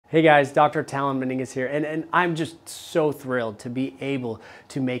Hey guys, Dr. Talon Maningas here, and I'm just so thrilled to be able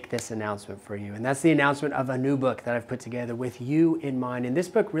to make this announcement for you. And that's the announcement of a new book that I've put together with you in mind. And this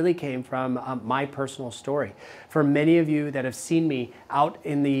book really came from my personal story. For many of you that have seen me out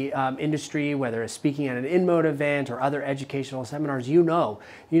in the industry, whether it's speaking at an InMode event or other educational seminars, you know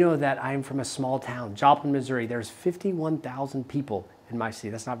that I'm from a small town, Joplin, Missouri. There's 51,000 people in my city.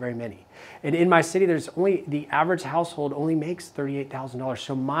 That's not very many. And in my city, the average household only makes $38,000.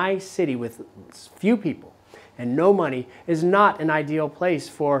 So my city with few people and no money is not an ideal place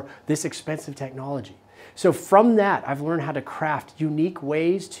for this expensive technology. So from that, I've learned how to craft unique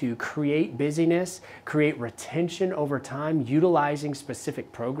ways to create busyness, create retention over time, utilizing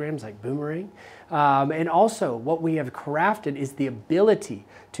specific programs like Boomerang. And also what we have crafted is the ability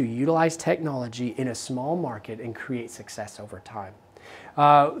to utilize technology in a small market and create success over time.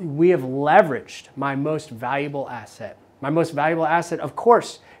 We have leveraged my most valuable asset. My most valuable asset, of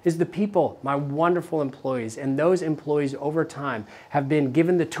course, is the people, my wonderful employees. And those employees over time have been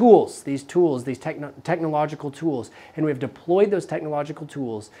given the tools, these technological tools. And we have deployed those technological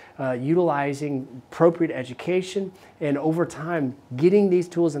tools utilizing appropriate education. And over time, getting these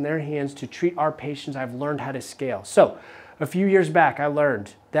tools in their hands to treat our patients, I've learned how to scale. So a few years back, I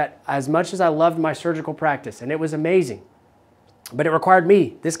learned that as much as I loved my surgical practice, and it was amazing, but it required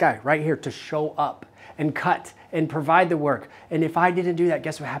me, this guy right here, to show up and cut and provide the work. And if I didn't do that,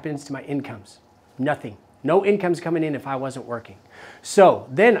 guess what happens to my incomes? Nothing. No income's coming in if I wasn't working. So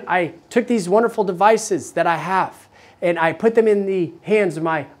then I took these wonderful devices that I have and I put them in the hands of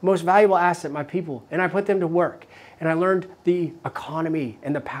my most valuable asset, my people, and I put them to work. And I learned the economy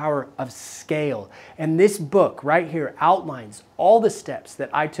and the power of scale. And this book right here outlines all the steps that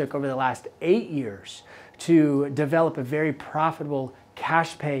I took over the last 8 years to develop a very profitable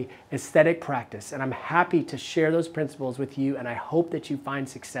cash pay aesthetic practice. And I'm happy to share those principles with you, and I hope that you find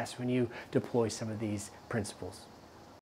success when you deploy some of these principles.